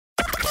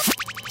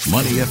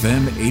Money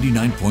FM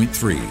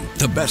 89.3,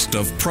 the best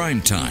of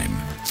prime time.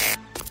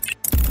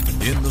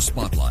 In the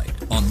spotlight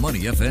on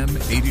Money FM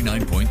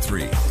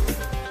 89.3.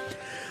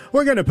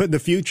 We're going to put the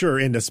future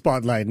in the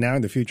spotlight now,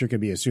 and the future can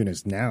be as soon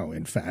as now,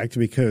 in fact,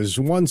 because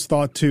once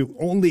thought to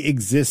only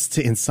exist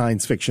in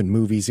science fiction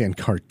movies and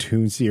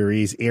cartoon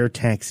series, air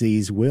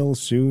taxis will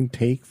soon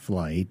take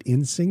flight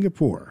in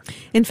Singapore.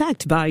 In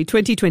fact, by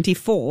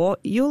 2024,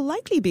 you'll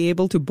likely be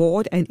able to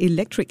board an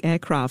electric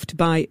aircraft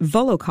by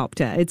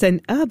Volocopter. It's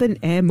an urban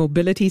air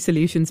mobility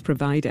solutions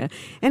provider,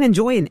 and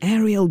enjoy an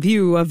aerial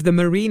view of the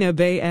Marina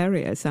Bay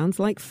area. Sounds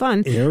like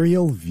fun.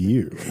 Aerial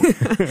view.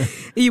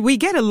 We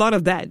get a lot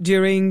of that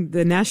during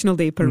the National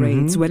Day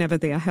parades whenever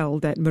they are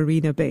held at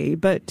Marina Bay.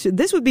 But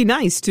this would be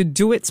nice to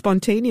do it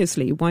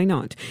spontaneously. Why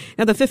not?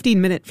 Now, the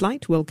 15-minute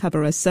flight will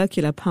cover a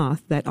circular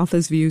path that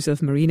offers views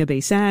of Marina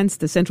Bay Sands,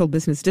 the Central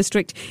Business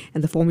District,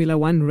 and the Formula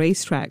One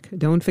racetrack.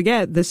 Don't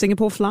forget the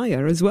Singapore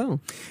Flyer as well.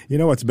 You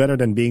know what's better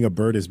than being a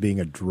bird is being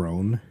a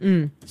drone.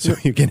 So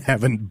you can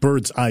have a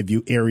bird's eye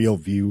view, aerial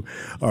view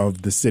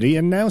of the city.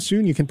 And now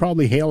soon you can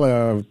probably hail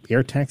a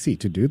air taxi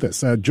to do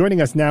this.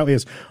 Joining us now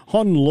is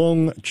Hon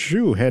Long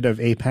Chu, head of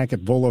APAC at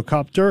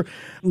Volocopter.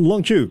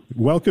 Long Chu,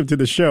 welcome to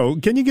the show.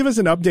 Can you give us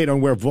an update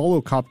on where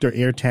Volocopter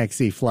air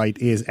taxi flight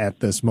is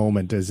at this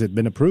moment? Has it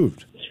been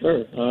approved?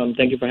 Sure.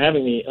 Thank you for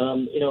having me.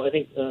 I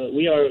think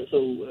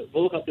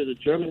Volocopter is a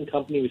German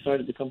company. We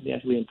started the company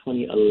actually in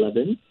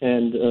 2011,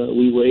 and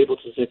we were able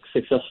to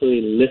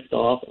successfully lift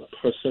off a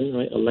person,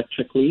 right,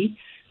 electrically,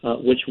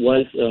 which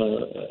was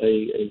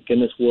a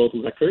Guinness World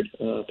Record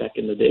back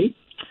in the day.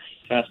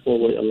 Fast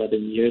forward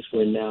 11 years,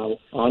 we're now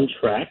on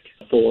track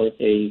for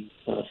a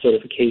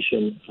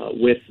certification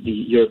with the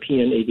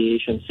European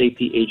Aviation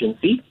Safety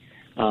Agency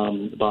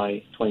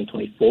by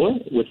 2024,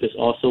 which is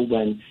also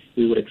when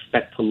we would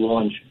expect to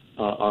launch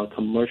our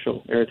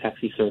commercial air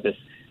taxi service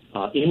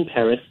in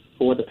Paris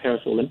for the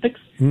Paris Olympics,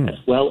 as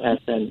well as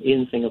then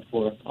in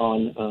Singapore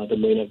on the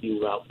Marina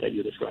View route that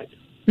you described.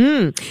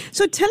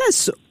 So tell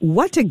us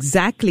what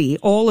exactly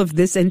all of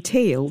this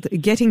entailed,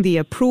 getting the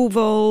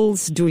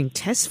approvals, doing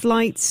test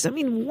flights. I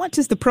mean, what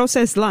is the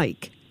process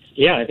like?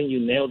 Yeah, I think you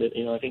nailed it.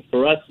 I think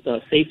for us,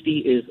 safety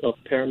is of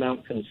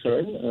paramount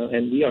concern,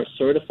 and we are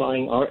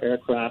certifying our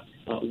aircraft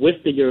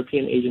with the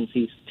European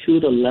agencies to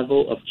the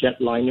level of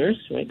jetliners,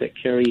 right, that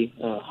carry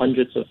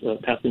hundreds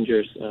of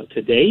passengers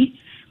today.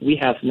 We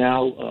have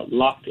now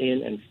locked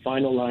in and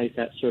finalized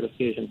that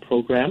certification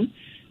program,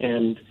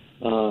 and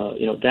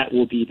that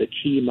will be the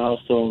key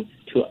milestone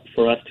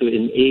for us to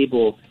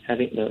enable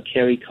having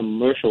carry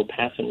commercial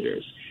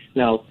passengers.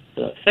 Now,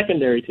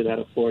 secondary to that,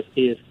 of course,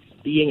 is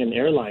being an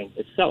airline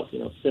itself.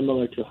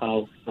 Similar to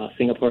how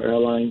Singapore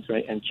Airlines,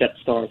 right, and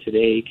Jetstar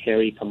today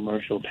carry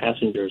commercial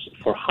passengers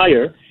for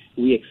hire.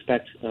 We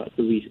expect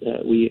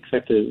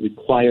to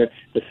require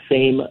the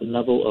same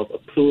level of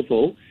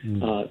approval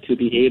to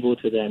be able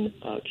to then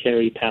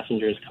carry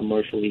passengers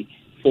commercially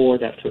for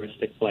that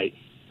touristic flight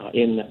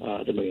in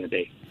the Marina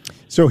Bay.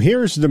 So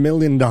here's the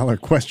million-dollar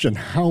question.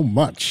 How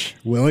much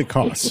will it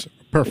cost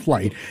per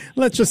flight?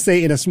 Let's just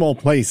say in a small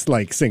place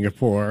like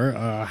Singapore,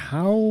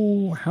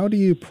 how do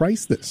you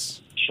price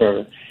this?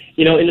 Sure.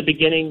 In the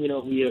beginning,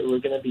 we're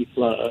going to be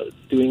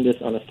doing this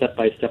on a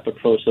step-by-step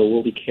approach. So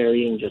we'll be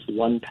carrying just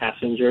one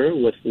passenger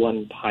with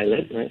one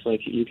pilot, right? So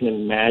you can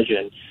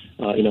imagine,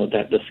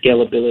 that the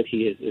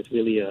scalability is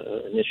really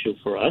an issue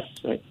for us,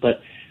 right?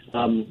 But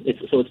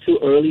it's too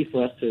early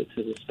for us to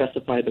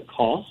specify the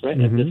cost, right,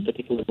 at this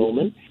particular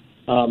moment.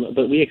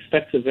 But we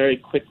expect to very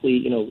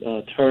quickly,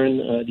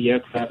 turn the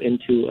aircraft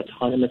into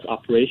autonomous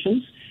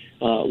operations,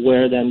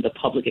 where then the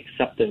public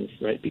acceptance,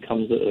 right,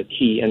 becomes a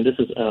key. And this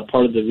is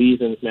part of the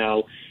reasons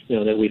now,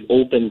 that we've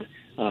opened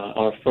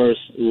our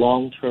first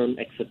long-term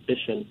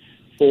exhibition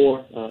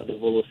for the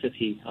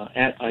VoloCity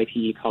at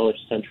ITE College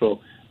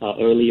Central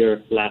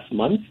earlier last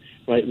month,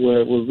 right,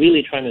 where we're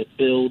really trying to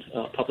build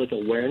public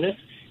awareness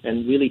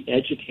and really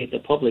educate the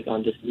public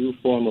on this new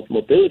form of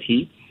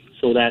mobility,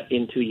 so that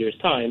in 2 years'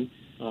 time,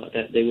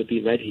 that they would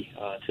be ready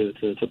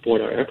to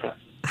board our aircraft.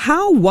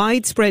 How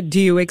widespread do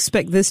you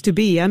expect this to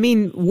be? I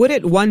mean, would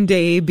it one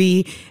day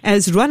be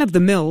as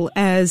run-of-the-mill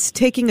as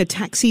taking a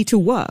taxi to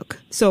work?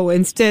 So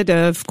instead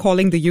of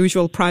calling the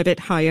usual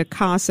private hire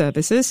car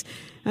services,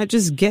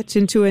 just get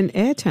into an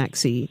air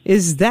taxi.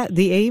 Is that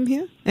the aim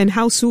here? And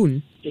how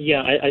soon?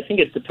 Yeah, I think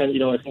it depends.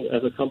 I think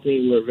as a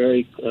company, we're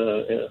very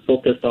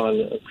focused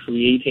on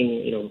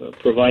creating,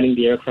 providing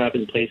the aircraft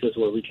in places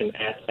where we can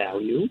add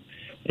value.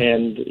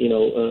 And,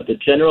 the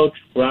general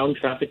ground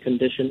traffic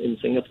condition in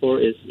Singapore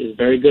is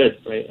very good,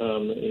 right?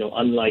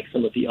 Unlike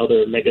some of the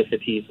other mega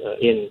cities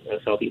in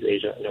Southeast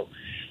Asia,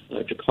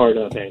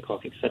 Jakarta,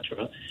 Bangkok,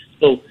 etc.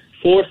 So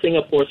for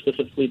Singapore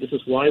specifically, this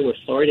is why we're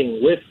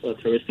starting with a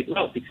touristic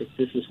route, because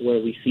this is where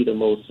we see the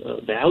most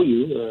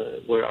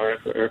value, where our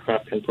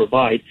aircraft can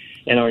provide.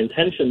 And our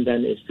intention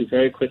then is to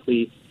very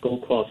quickly go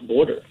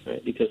cross-border,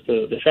 right? Because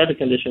the traffic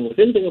condition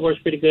within Singapore is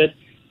pretty good,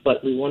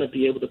 but we want to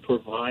be able to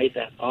provide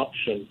that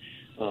option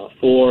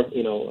for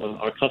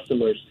our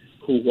customers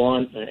who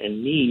want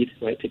and need,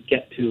 right, to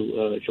get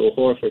to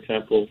Johor, for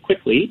example,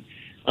 quickly.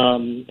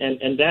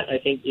 And that, I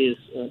think, is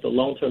the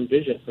long-term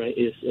vision, right?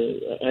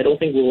 I don't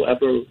think we'll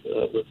ever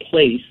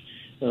replace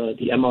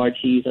the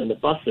MRTs and the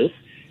buses,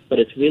 but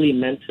it's really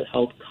meant to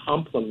help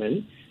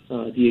complement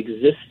the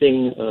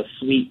existing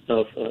suite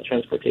of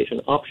transportation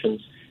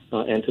options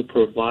and to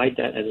provide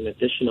that as an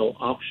additional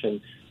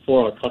option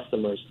for our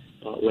customers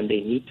when they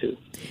need to.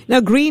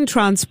 Now, green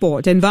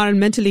transport,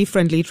 environmentally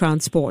friendly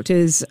transport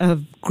is a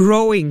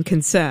growing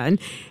concern.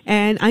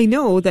 And I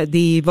know that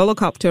the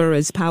Volocopter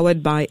is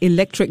powered by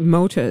electric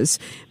motors,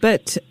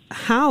 but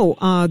how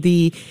are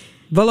the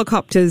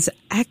Volocopters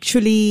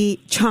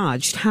actually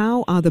charged?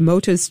 How are the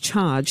motors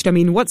charged? I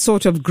mean, what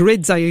sort of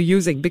grids are you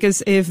using?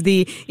 Because if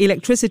the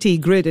electricity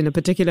grid in a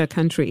particular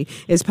country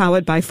is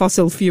powered by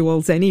fossil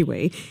fuels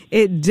anyway,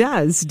 it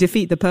does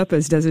defeat the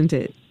purpose, doesn't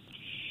it?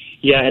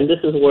 Yeah, and this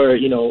is where,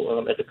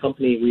 as a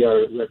company,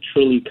 we're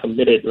truly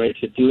committed, right,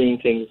 to doing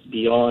things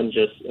beyond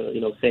just,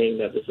 saying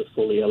that this is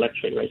fully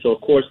electric, right? So,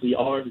 of course, we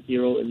are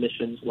zero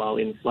emissions while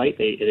in flight.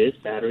 It is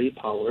battery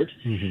powered.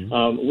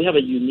 Mm-hmm. We have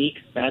a unique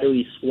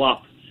battery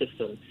swap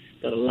system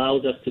that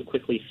allows us to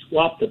quickly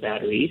swap the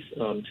batteries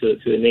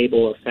to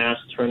enable a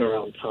fast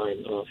turnaround time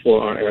for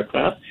our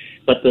aircraft.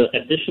 But the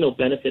additional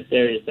benefit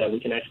there is that we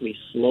can actually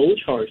slow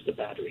charge the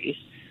batteries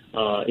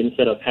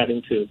instead of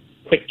having to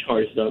quick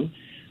charge them.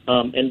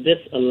 And this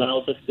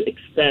allows us to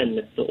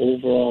extend the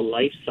overall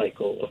life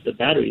cycle of the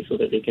battery so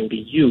that they can be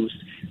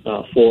used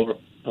for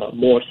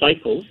more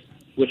cycles,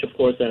 which of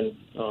course then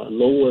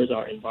lowers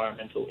our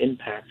environmental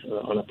impact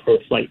on a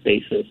per-flight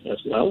basis as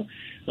well.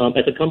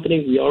 As a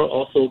company, we are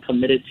also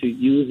committed to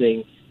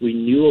using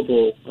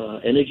renewable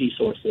energy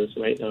sources,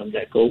 right,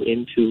 that go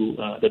into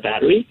the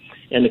battery.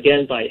 And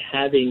again, by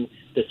having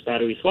this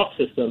battery swap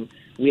system,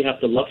 we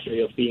have the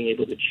luxury of being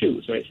able to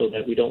choose, right, so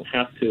that we don't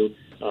have to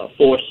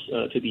force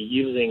to be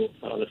using,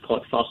 let's call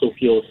it fossil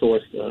fuel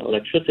sourced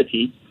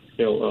electricity,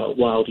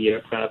 while the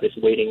aircraft is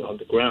waiting on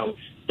the ground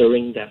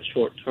during that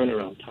short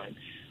turnaround time.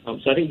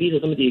 So I think these are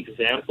some of the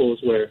examples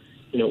where,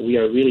 we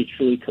are really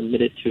truly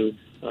committed to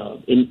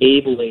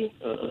enabling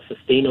a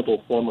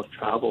sustainable form of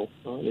travel,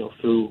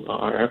 through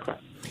our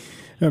aircraft.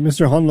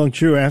 Mr. Hon Leong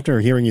Chiu, after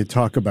hearing you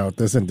talk about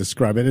this and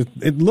describe it,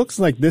 it looks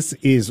like this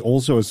is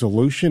also a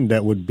solution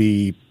that would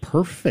be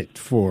perfect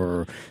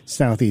for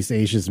Southeast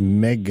Asia's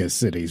mega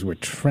cities where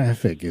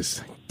traffic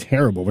is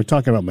terrible. We're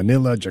talking about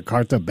Manila,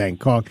 Jakarta,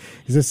 Bangkok.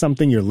 Is this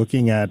something you're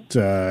looking at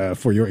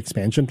for your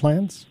expansion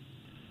plans?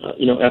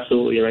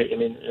 Absolutely right. I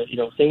mean,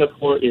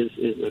 Singapore is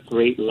a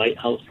great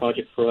lighthouse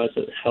project for us.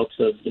 It helps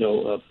us,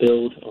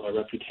 build our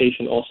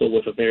reputation also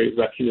with a very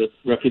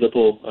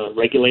reputable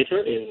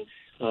regulator in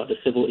the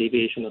Civil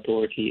Aviation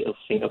Authority of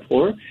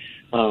Singapore.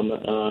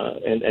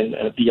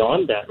 And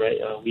beyond that, right,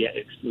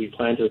 we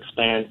plan to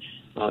expand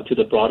to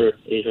the broader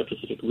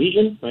Asia-Pacific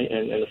region, right?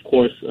 And of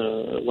course,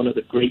 one of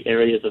the great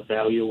areas of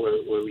value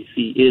where we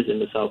see is in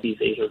the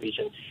Southeast Asia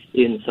region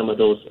in some of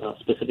those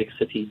specific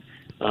cities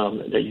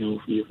that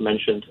you've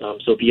mentioned.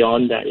 So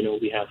beyond that,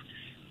 we have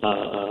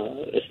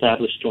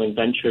established joint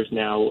ventures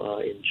now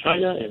in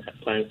China and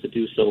have plans to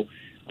do so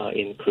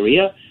in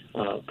Korea.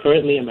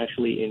 Currently, I'm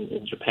actually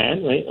in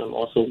Japan, right? I'm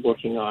also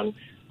working on,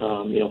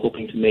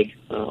 hoping to make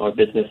our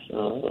business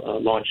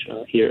launch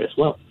here as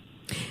well.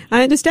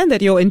 I understand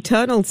that your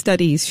internal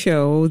studies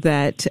show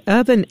that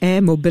urban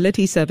air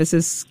mobility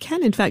services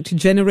can in fact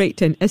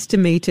generate an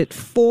estimated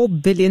 4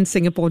 billion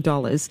Singapore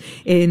dollars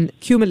in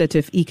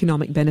cumulative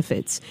economic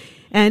benefits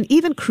and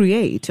even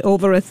create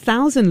over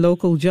 1,000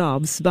 local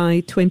jobs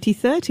by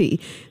 2030.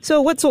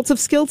 So what sorts of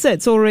skill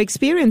sets or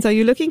experience are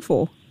you looking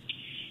for?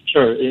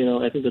 Sure.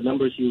 I think the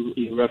numbers you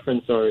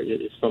referenced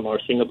is from our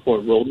Singapore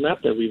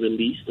roadmap that we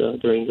released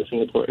during the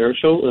Singapore Air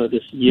Show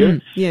this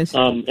year. Yes.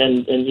 And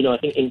I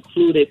think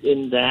included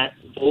in that,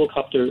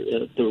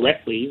 Volocopter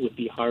directly would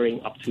be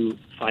hiring up to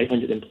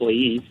 500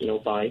 employees,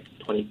 by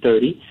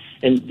 2030.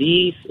 And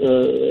these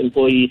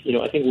employees,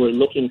 I think we're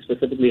looking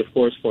specifically, of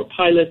course, for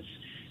pilots,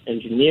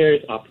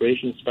 engineers,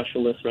 operations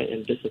specialists, right,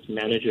 and business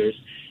managers.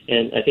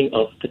 And I think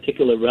of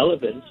particular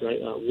relevance, right,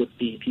 would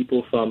be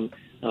people from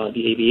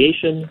the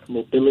aviation,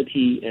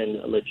 mobility, and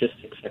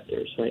logistics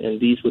sectors, right? And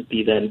these would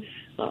be then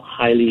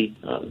highly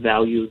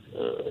valued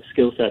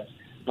skill sets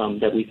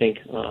that we think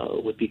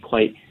would be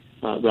quite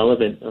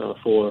relevant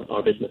for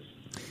our business.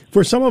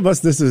 For some of us,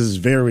 this is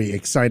very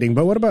exciting,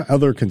 but what about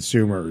other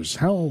consumers?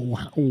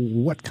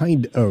 What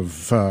kind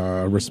of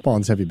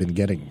response have you been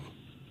getting?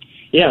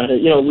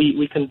 Yeah,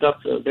 we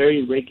conduct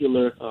very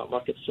regular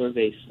market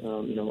surveys,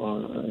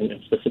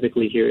 and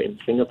specifically here in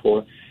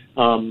Singapore.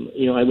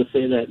 I would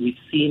say that we've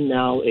seen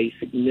now a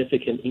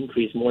significant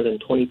increase, more than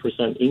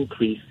 20%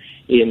 increase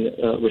in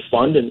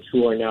respondents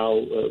who are now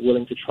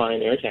willing to try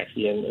an air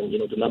taxi. And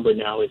the number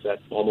now is at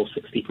almost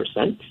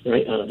 60%,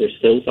 right? There's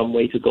still some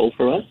way to go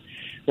for us.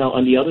 Now,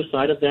 on the other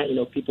side of that,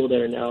 people that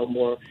are now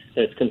more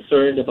that's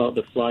concerned about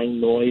the flying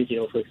noise,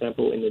 for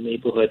example, in the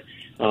neighborhood,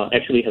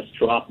 actually has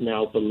dropped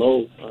now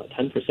below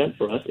 10%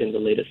 for us in the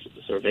latest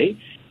survey.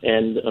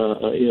 And,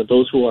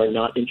 those who are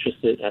not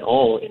interested at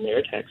all in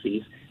air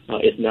taxis,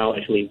 is now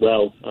actually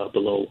well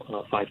below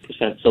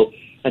 5%. So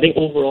I think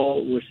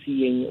overall we're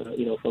seeing,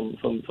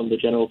 from the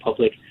general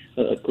public,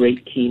 a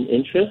great keen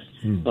interest,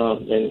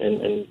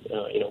 and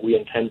we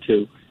intend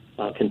to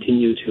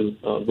continue to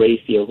raise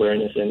the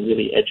awareness and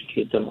really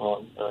educate them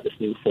on this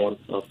new form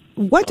of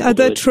What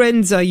other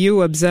trends are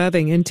you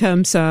observing in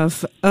terms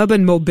of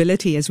urban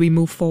mobility as we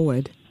move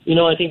forward?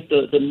 I think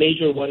the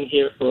major one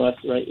here for us,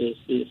 right, is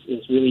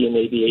really in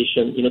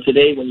aviation.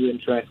 Today when you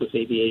interact with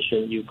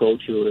aviation, you go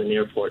to an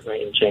airport,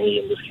 right? In Changi,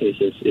 in this case,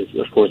 is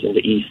of course in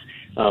the east,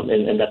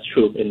 and that's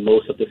true in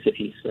most of the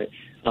cities, right?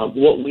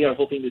 What we are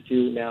hoping to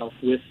do now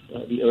with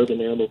the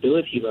urban air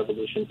mobility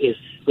revolution is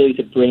really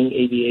to bring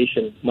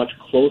aviation much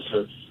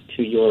closer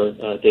to your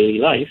daily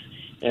life,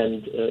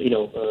 and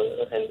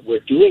and we're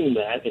doing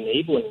that,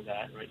 enabling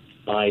that, right,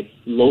 by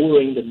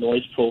lowering the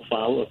noise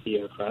profile of the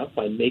aircraft,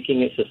 by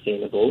making it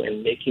sustainable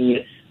and making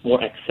it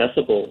more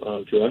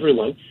accessible to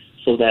everyone,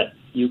 so that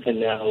you can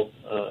now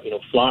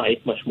fly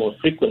much more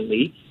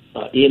frequently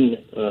in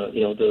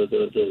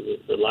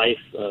the life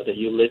that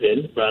you live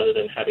in, rather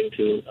than having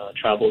to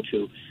travel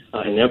to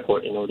an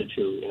airport in order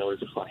to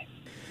fly.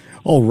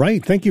 All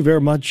right. Thank you very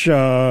much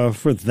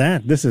for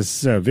that. This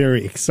is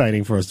very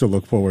exciting for us to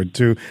look forward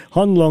to.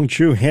 Han Long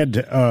Chu, head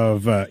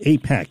of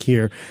APAC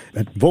here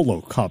at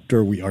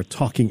Volocopter. We are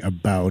talking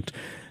about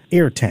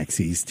air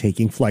taxis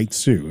taking flight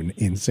soon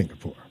in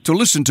Singapore. To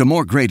listen to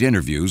more great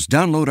interviews,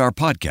 download our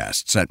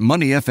podcasts at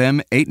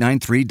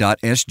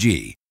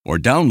moneyfm893.sg or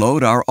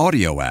download our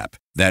audio app.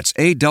 That's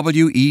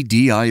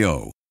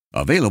AWEDIO.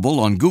 Available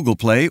on Google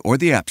Play or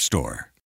the App Store.